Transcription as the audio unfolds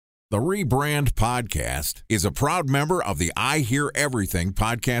The Rebrand Podcast is a proud member of the I Hear Everything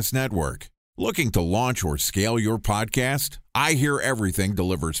Podcast Network. Looking to launch or scale your podcast? I Hear Everything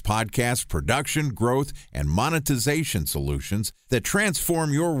delivers podcast production, growth, and monetization solutions that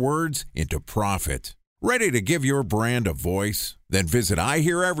transform your words into profit. Ready to give your brand a voice? Then visit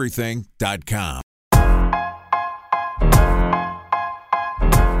iheareverything.com.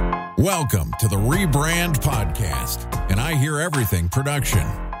 Welcome to the Rebrand Podcast, an I Hear Everything production.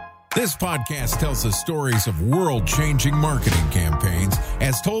 This podcast tells the stories of world-changing marketing campaigns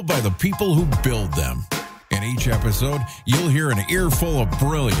as told by the people who build them. In each episode, you'll hear an earful of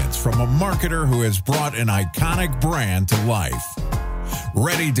brilliance from a marketer who has brought an iconic brand to life.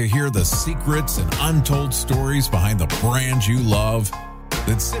 Ready to hear the secrets and untold stories behind the brand you love?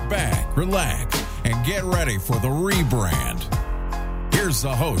 Then sit back, relax, and get ready for the rebrand. Here's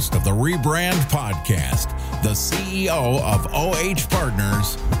the host of the Rebrand Podcast, the CEO of OH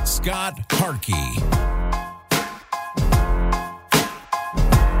Partners, Scott Harkey.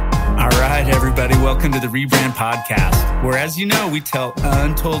 All right, everybody, welcome to the Rebrand Podcast, where, as you know, we tell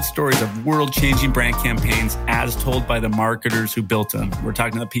untold stories of world-changing brand campaigns as told by the marketers who built them. We're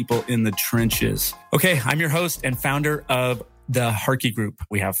talking to the people in the trenches. Okay, I'm your host and founder of the Harkey Group.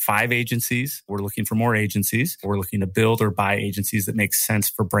 We have 5 agencies. We're looking for more agencies. We're looking to build or buy agencies that make sense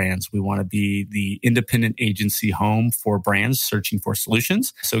for brands. We want to be the independent agency home for brands searching for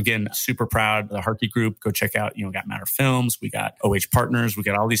solutions. So again, super proud of the Harkey Group. Go check out, we got Matter Films. We got OH Partners. We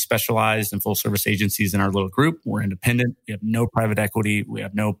got all these specialized and full service agencies in our little group. We're independent. We have no private equity. We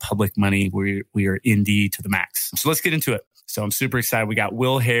have no public money. We are indie to the max. So let's get into it. So I'm super excited. We got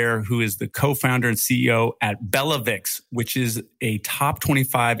Will Haire, who is the co-founder and CEO at BellaVix, which is a top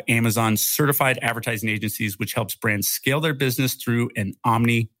 25 Amazon certified advertising agencies, which helps brands scale their business through an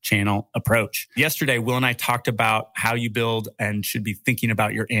omni-channel approach. Yesterday, Will and I talked about how you build and should be thinking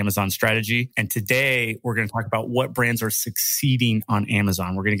about your Amazon strategy. And today, we're going to talk about what brands are succeeding on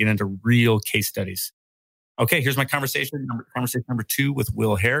Amazon. We're going to get into real case studies. Okay, here's my conversation number 2 with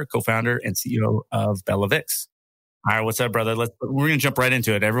Will Haire, co-founder and CEO of BellaVix. All right, what's up, brother? We're going to jump right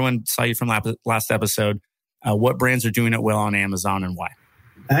into it. Everyone saw you from last episode. What brands are doing it well on Amazon and why?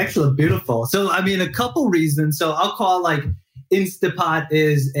 Actually, beautiful. So, a couple reasons. So I'll call Instapot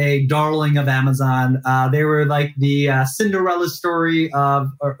is a darling of Amazon. They were like the Cinderella story of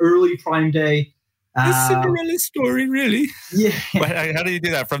early Prime Day. The Cinderella story, really? Yeah. How do you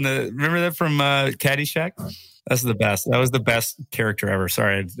do that? Remember that from Caddyshack? That's the best. That was the best character ever.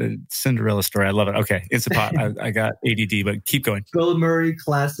 Sorry, the Cinderella story. I love it. Okay, Instapot. I got ADD, but keep going. Bill Murray,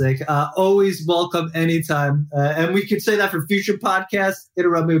 classic. Always welcome anytime. And we could say that for future podcasts.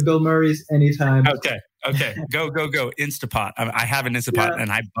 Interrupt me with Bill Murray's anytime. Okay. Go. Instapot. I have an Instapot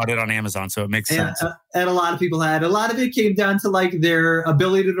and I bought it on Amazon, so it makes sense. And a lot of people had. A lot of it came down to their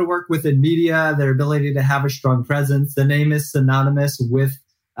ability to work within media, their ability to have a strong presence. The name is synonymous with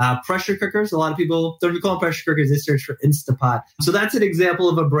pressure cookers. A lot of people don't even call them pressure cookers. They search for Instapot. So that's an example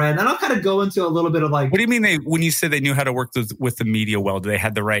of a brand. And I'll kind of go into a little bit of what do you mean when you say they knew how to work with the media well? Do they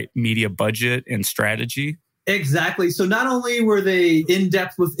have the right media budget and strategy? Exactly. So not only were they in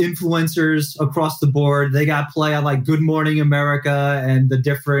depth with influencers across the board, they got play on Good Morning America and the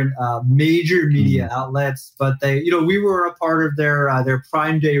different major media outlets. But we were a part of their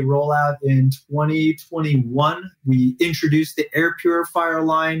Prime Day rollout in 2021. We introduced the air purifier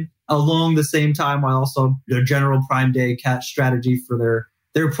line along the same time, while also their general Prime Day strategy for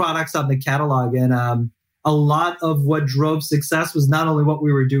their products on the catalog. And a lot of what drove success was not only what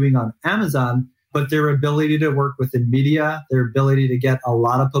we were doing on Amazon, but their ability to work within media, their ability to get a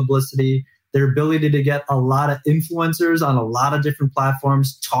lot of publicity, their ability to get a lot of influencers on a lot of different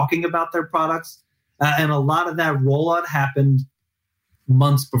platforms talking about their products. And a lot of that rollout happened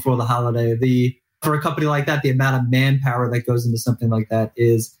months before the holiday. For a company like that, the amount of manpower that goes into something like that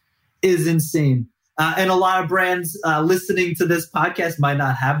is insane. And a lot of brands listening to this podcast might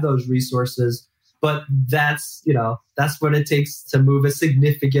not have those resources, but that's what it takes to move a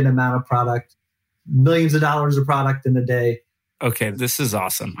significant amount of product. Millions of dollars of product in a day. Okay, this is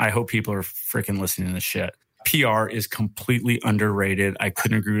awesome. I hope people are freaking listening to this shit. PR is completely underrated. I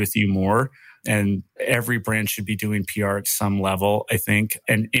couldn't agree with you more. And every brand should be doing PR at some level, I think.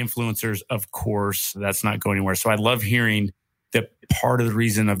 And influencers, of course, that's not going anywhere. So I love hearing that part of the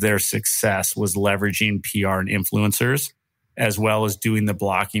reason of their success was leveraging PR and influencers, as well as doing the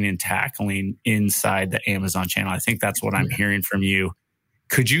blocking and tackling inside the Amazon channel. I think that's what I'm hearing from you.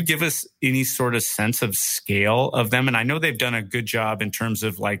 Could you give us any sort of sense of scale of them? And I know they've done a good job in terms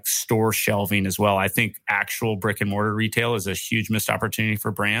of store shelving as well. I think actual brick and mortar retail is a huge missed opportunity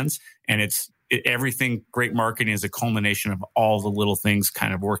for brands. And it's everything, great marketing is a culmination of all the little things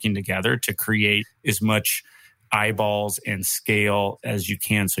kind of working together to create as much eyeballs and scale as you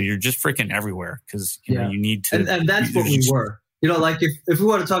can. So you're just freaking everywhere because you know you need to. And that's what we were. You know, like if we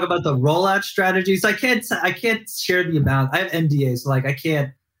want to talk about the rollout strategies, I can't share the amount. I have NDAs, so like I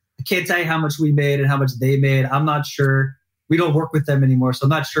can't tell you how much we made and how much they made. I'm not sure. We don't work with them anymore, so I'm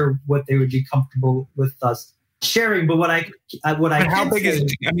not sure what they would be comfortable with us sharing. But how big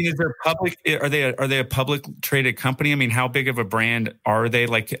is? I mean, is there public? Are they a public traded company? I mean, how big of a brand are they?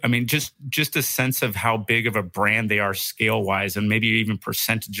 Like, I mean, just a sense of how big of a brand they are scale wise, and maybe even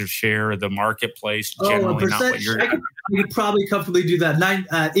percentage of share of the marketplace. Generally, not what you're. I could probably comfortably do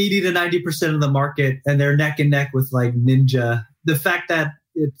that. 80 to 90% of the market, and they're neck and neck with like Ninja. The fact that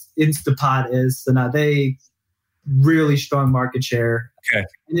it's Instapot is, so now they really strong market share. Okay.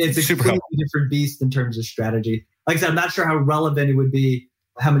 And it's a completely different beast in terms of strategy. Like I said, I'm not sure how relevant it would be,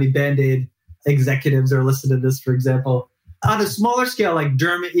 how many Band-Aid executives are listed in this, for example. On a smaller scale, like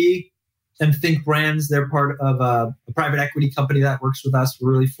Derma-E and Think Brands, they're part of a private equity company that works with us.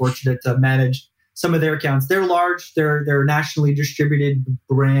 We're really fortunate to manage some of their accounts. They're large. They're a nationally distributed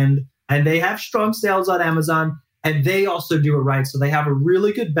brand, and they have strong sales on Amazon, and they also do it right. So they have a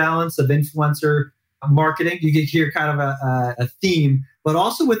really good balance of influencer marketing. You can hear kind of a theme, but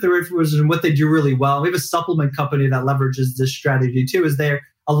also with their influencers and what they do really well. We have a supplement company that leverages this strategy too.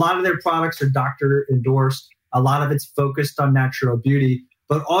 A lot of their products are doctor endorsed. A lot of it's focused on natural beauty,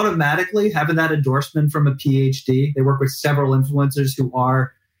 but automatically having that endorsement from a PhD. They work with several influencers who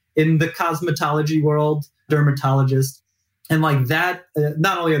are in the cosmetology world, dermatologists, and like that.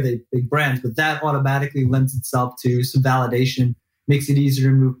 Not only are they big brands, but that automatically lends itself to some validation. Makes it easier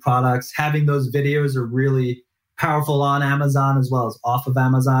to move products. Having those videos are really powerful on Amazon as well as off of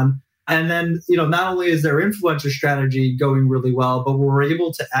Amazon. And then, not only is their influencer strategy going really well, but we're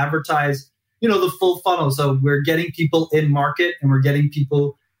able to advertise, the full funnel. So we're getting people in market and we're getting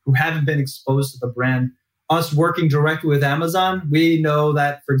people who haven't been exposed to the brand. Us working directly with Amazon, we know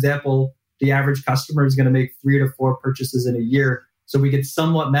that, for example, the average customer is going to make 3 to 4 purchases in a year. So we could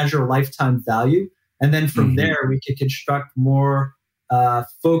somewhat measure lifetime value. And then from there, we can construct more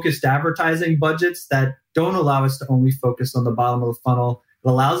focused advertising budgets that don't allow us to only focus on the bottom of the funnel. It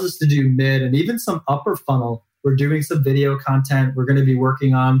allows us to do mid and even some upper funnel. We're doing some video content. We're going to be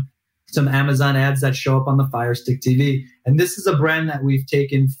working on some Amazon ads that show up on the Fire Stick TV. And this is a brand that we've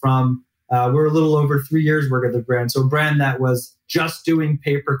taken from, we're a little over 3 years worth of the brand. So a brand that was just doing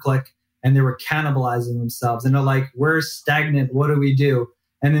pay-per-click and they were cannibalizing themselves. And they're like, we're stagnant. What do we do?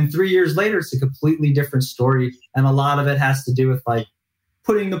 And then 3 years later, it's a completely different story. And a lot of it has to do with like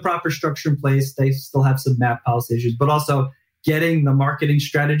putting the proper structure in place. They still have some map policy issues, but also getting the marketing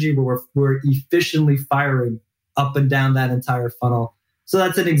strategy where we're efficiently firing up and down that entire funnel. So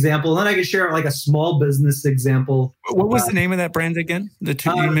that's an example. And then I can share like a small business example. What was the name of that brand again? The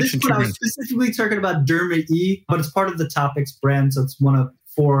two you mentioned. I was specifically talking about Derma-E, but it's part of the Topics brand. So it's one of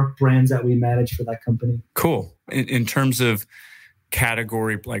 4 brands that we manage for that company. Cool. In terms of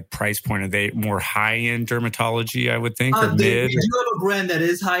category, like price point, are they more high-end dermatology, I would think, or they mid? do have a brand that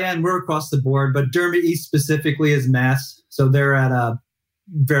is high-end. We're across the board, but Derma-E specifically is mass. So they're at a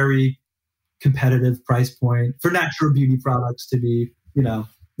very competitive price point for natural beauty products to be,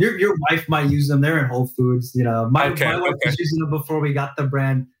 your wife might use them. They're in Whole Foods. My wife was using them before we got the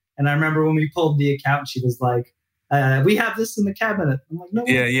brand. And I remember when we pulled the account, she was like, we have this in the cabinet. I'm like, no.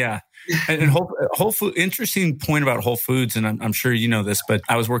 Yeah. And Whole Foods, interesting point about Whole Foods, and I'm sure you know this, but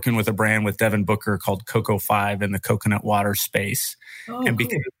I was working with a brand with Devin Booker called Cocoa 5 in the coconut water space. And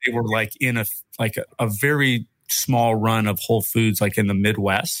because they were like in a very small run of Whole Foods, like in the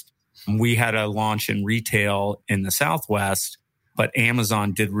Midwest, we had a launch in retail in the Southwest, but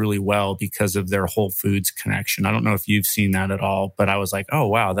Amazon did really well because of their Whole Foods connection. I don't know if you've seen that at all, but I was like, oh,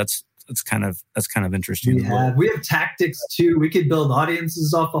 wow, that's kind of interesting. We have tactics too. We could build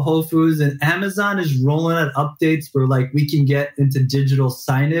audiences off of Whole Foods, and Amazon is rolling out updates where like we can get into digital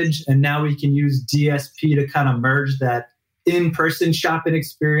signage, and now we can use DSP to kind of merge that in-person shopping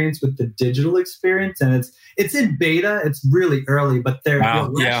experience with the digital experience. And it's in beta. It's really early, but they're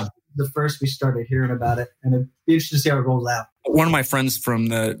the first we started hearing about it, and it'd be interesting to see how it rolls out. One of my friends from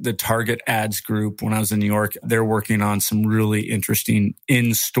the Target ads group, when I was in New York, they're working on some really interesting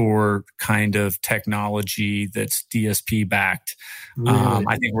in-store kind of technology that's DSP backed. Really?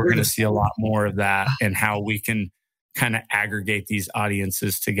 I think we're going to see a lot more of that and how we can kind of aggregate these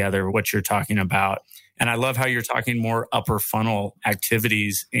audiences together, what you're talking about. And I love how you're talking more upper funnel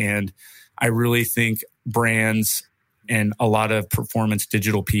activities. And I really think brands and a lot of performance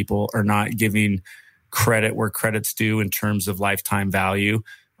digital people are not giving credit where credit's due in terms of lifetime value.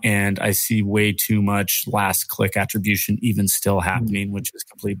 And I see way too much last click attribution even still happening, which is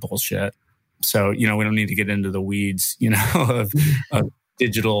complete bullshit. So, we don't need to get into the weeds, of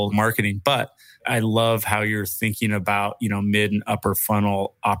digital marketing, but I love how you're thinking about, mid and upper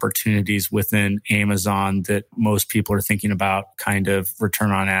funnel opportunities within Amazon that most people are thinking about, kind of return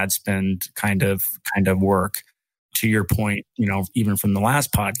on ad spend, kind of work. To your point, even from the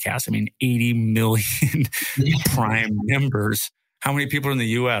last podcast, 80 million Prime members. How many people are in the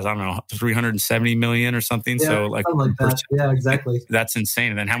US? I don't know, 370 million or something. Yeah, so something like that. Yeah, exactly. That's insane.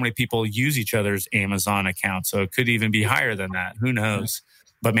 And then how many people use each other's Amazon accounts? So it could even be higher than that. Who knows?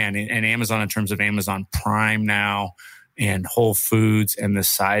 But man, and Amazon, in terms of Amazon Prime now and Whole Foods and the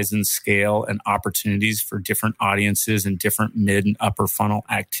size and scale and opportunities for different audiences and different mid and upper funnel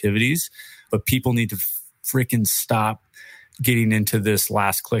activities. But people need to freaking stop getting into this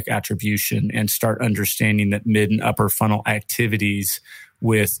last click attribution and start understanding that mid and upper funnel activities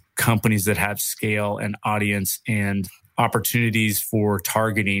with companies that have scale and audience and opportunities for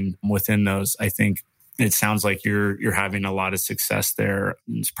targeting within those. I think it sounds like you're having a lot of success there.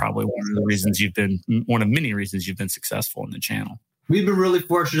 It's probably one of many reasons you've been successful in the channel. We've been really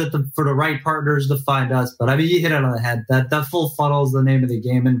fortunate for the right partners to find us, but you hit it on the head. That full funnel is the name of the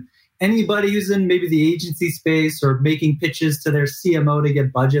game. And anybody who's in maybe the agency space or making pitches to their CMO to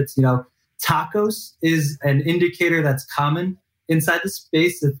get budgets, tacos is an indicator that's common inside the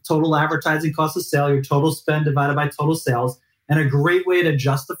space. The total advertising cost of sale, your total spend divided by total sales. And a great way to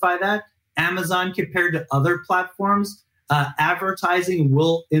justify that, Amazon compared to other platforms, advertising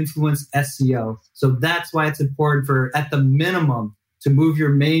will influence SEO. So that's why it's important for, at the minimum, to move your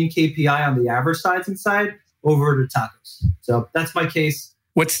main KPI on the advertising side over to tacos. So that's my case.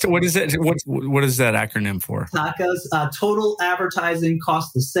 What is it? What is that acronym for? TACOS, total advertising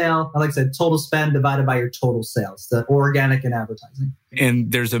cost of sale. Like I said, total spend divided by your total sales, the organic and advertising.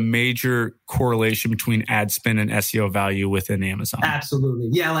 And there's a major correlation between ad spend and SEO value within Amazon. Absolutely.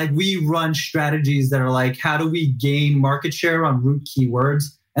 Yeah, like we run strategies that are like, how do we gain market share on root keywords?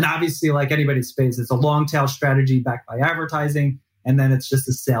 And obviously, like anybody's space, it's a long tail strategy backed by advertising. And then it's just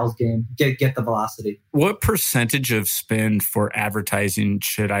a sales game. Get the velocity. What percentage of spend for advertising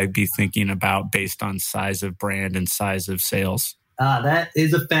should I be thinking about based on size of brand and size of sales? That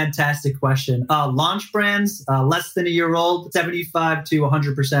is a fantastic question. Launch brands, less than a year old, 75 to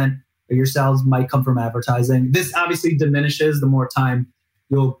 100% of your sales might come from advertising. This obviously diminishes the more time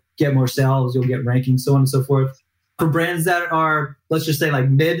you'll get more sales, you'll get rankings, so on and so forth. For brands that are, let's just say like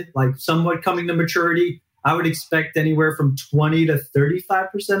mid, like somewhat coming to maturity, I would expect anywhere from 20 to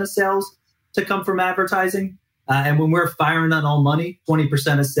 35% of sales to come from advertising. And when we're firing on all money,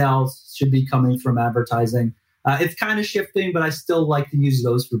 20% of sales should be coming from advertising. It's kind of shifting, but I still like to use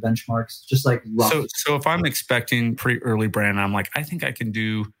those for benchmarks, just like rough. So if I'm expecting pretty early brand, I'm like, I think I can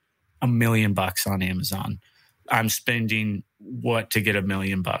do $1 million on Amazon. I'm spending what to get $1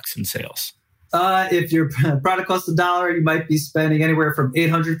 million in sales? If your product costs $1, you might be spending anywhere from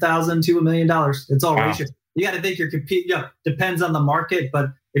 $800,000 to $1 million. It's all ratio. You got to think you're competing. Depends on the market,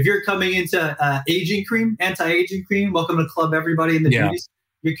 but if you're coming into aging cream, anti-aging cream, welcome to club, everybody in the beauties.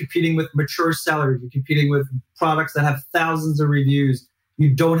 You're competing with mature sellers. You're competing with products that have thousands of reviews.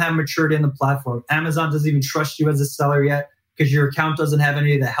 You don't have maturity in the platform. Amazon doesn't even trust you as a seller yet because your account doesn't have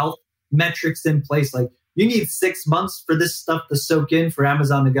any of the health metrics in place. Like you need 6 months for this stuff to soak in for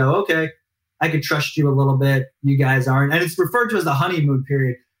Amazon to go, okay, I could trust you a little bit. You guys aren't. And it's referred to as the honeymoon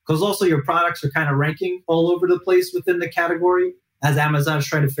period because also your products are kind of ranking all over the place within the category as Amazon is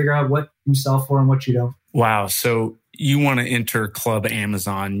trying to figure out what you sell for and what you don't. Wow. So you want to enter Club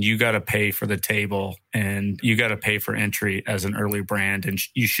Amazon, you got to pay for the table and you got to pay for entry as an early brand. And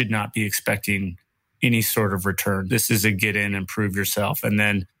you should not be expecting any sort of return. This is a get in and prove yourself. And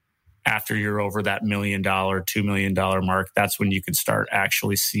then after you're over that $1 million, $2 million mark, that's when you can start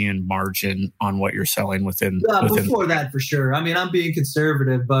actually seeing margin on what you're selling within. Before that, for sure. I mean, I'm being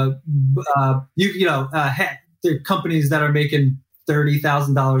conservative, but there are companies that are making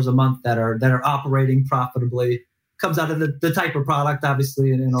 $30,000 a month that are operating profitably. Comes out of the type of product,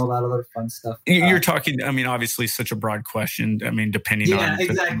 obviously, and all that other fun stuff. You're talking. I mean, obviously, such a broad question. I mean, depending on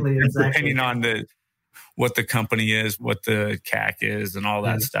depending on what the company is, what the CAC is, and all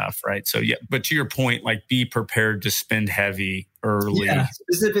that stuff, right? So, yeah. But to your point, like, be prepared to spend heavy early. Yeah,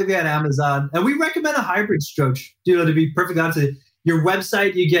 specifically at Amazon, and we recommend a hybrid approach. To be perfectly honest, your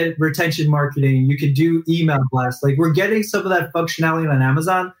website, you get retention marketing. You could do email blasts. Like, we're getting some of that functionality on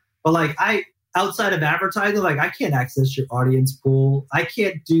Amazon, but outside of advertising, I can't access your audience pool. I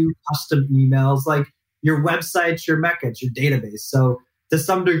can't do custom emails. Like your website's your mecca, it's your database. So to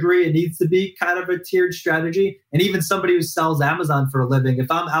some degree, it needs to be kind of a tiered strategy. And even somebody who sells Amazon for a living,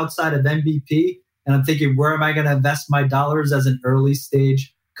 if I'm outside of MVP and I'm thinking, where am I going to invest my dollars as an early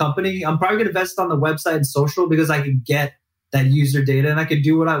stage company? I'm probably going to invest on the website and social because I can get that user data and I can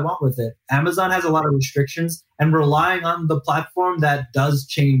do what I want with it. Amazon has a lot of restrictions, and relying on the platform that does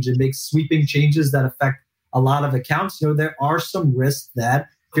change and makes sweeping changes that affect a lot of accounts. There are some risks that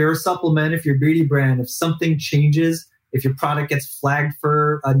if you're a supplement, if you're a beauty brand, if something changes, if your product gets flagged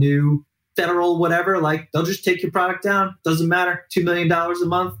for a new federal whatever, they'll just take your product down. Doesn't matter. $2 million a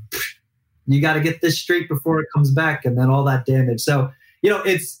month. You got to get this straight before it comes back, and then all that damage. So,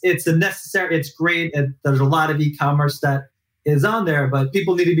 it's a necessary, it's great. And there's a lot of e-commerce that is on there, but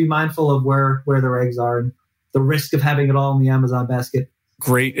people need to be mindful of where their eggs are and the risk of having it all in the Amazon basket.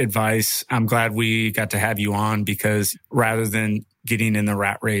 Great advice. I'm glad we got to have you on, because rather than getting in the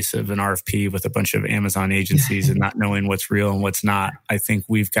rat race of an RFP with a bunch of Amazon agencies and not knowing what's real and what's not, I think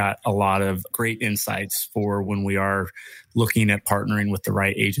we've got a lot of great insights for when we are looking at partnering with the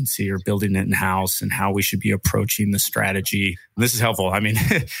right agency or building it in-house and how we should be approaching the strategy. This is helpful. I mean,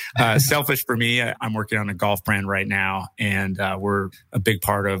 selfish for me, I'm working on a golf brand right now, and we're a big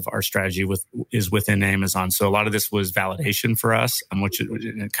part of our strategy is within Amazon. So a lot of this was validation for us, which is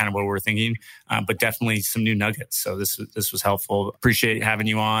kind of what we're thinking, but definitely some new nuggets. So this was helpful. Appreciate having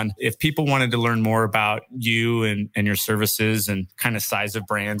you on. If people wanted to learn more about you and your services and kind of size of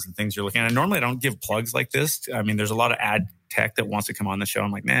brands and things you're looking at, normally I don't give plugs like this. I mean, there's a lot of ad tech that wants to come on the show.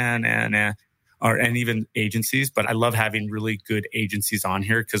 I'm like, nah. And even agencies, but I love having really good agencies on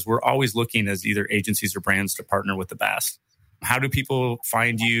here because we're always looking as either agencies or brands to partner with the best. How do people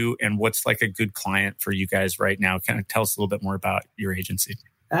find you, and what's like a good client for you guys right now? Kind of tell us a little bit more about your agency.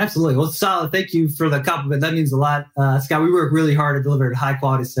 Absolutely. Well, solid. Thank you for the compliment. That means a lot. Scott, we work really hard to deliver high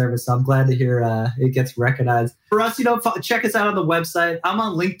quality service. So I'm glad to hear it gets recognized. For us, check us out on the website. I'm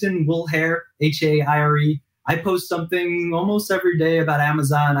on LinkedIn, Will Haire, Haire. I post something almost every day about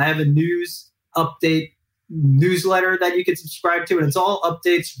Amazon. I have a news update newsletter that you can subscribe to, and it's all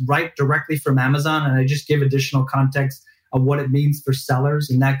updates right directly from Amazon. And I just give additional context of what it means for sellers,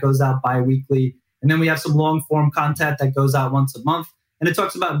 and that goes out bi-weekly. And then we have some long form content that goes out once a month. And it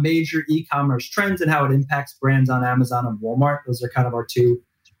talks about major e-commerce trends and how it impacts brands on Amazon and Walmart. Those are kind of our two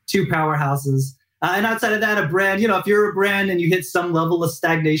powerhouses. And outside of that, a brand, if you're a brand and you hit some level of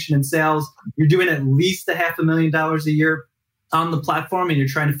stagnation in sales, you're doing at least $500,000 a year on the platform, and you're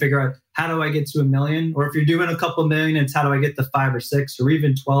trying to figure out, how do I get to $1 million? Or if you're doing a couple million, it's how do I get to 5 or 6 or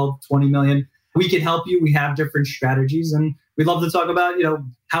even 12, 20 million? We can help you. We have different strategies, and we'd love to talk about,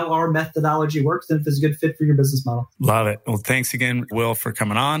 how our methodology works and if it's a good fit for your business model. Love it. Well, thanks again, Will, for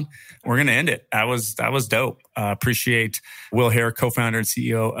coming on. We're going to end it. That was dope. Appreciate Will Haire, co-founder and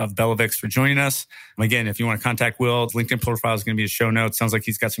CEO of BellaVix, for joining us. Again, if you want to contact Will, his LinkedIn profile is going to be in the show notes. Sounds like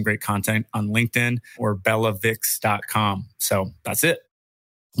he's got some great content on LinkedIn or BellaVix.com. So that's it.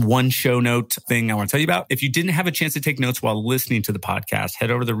 One show note thing I want to tell you about. If you didn't have a chance to take notes while listening to the podcast,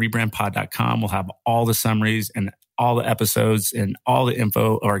 head over to rebrandpod.com. We'll have all the summaries and all the episodes and all the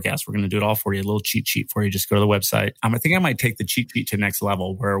info of our guests. We're going to do it all for you, a little cheat sheet for you. Just go to the website. I think I might take the cheat sheet to the next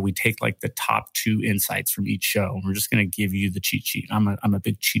level, where we take like the top 2 insights from each show. And we're just going to give you the cheat sheet. I'm a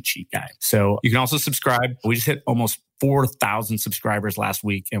big cheat sheet guy. So you can also subscribe. We just hit almost 4,000 subscribers last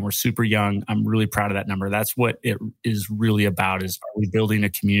week, and we're super young. I'm really proud of that number. That's what it is really about, is are we building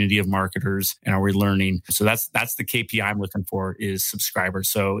a community of marketers, and are we learning? So that's the KPI I'm looking for, is subscribers.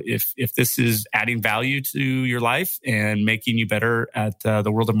 So if this is adding value to your life and making you better at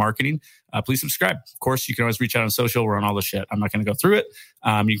the world of marketing, please subscribe. Of course, you can always reach out on social. We're on all the shit. I'm not going to go through it.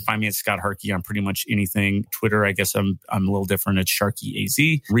 You can find me at Scott Harkey on pretty much anything. Twitter, I guess I'm a little different. It's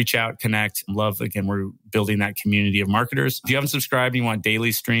SharkyAZ. Reach out, connect. Love, again, we're building that community of marketers. If you haven't subscribed and you want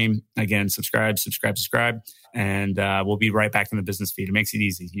daily stream, again, subscribe. And we'll be right back in the business feed. It makes it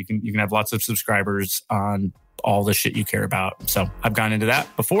easy. You can have lots of subscribers on all the shit you care about. So I've gone into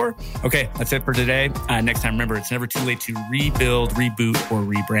that before. Okay, that's it for today. Next time, remember, it's never too late to rebuild, reboot, or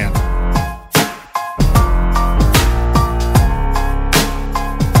rebrand.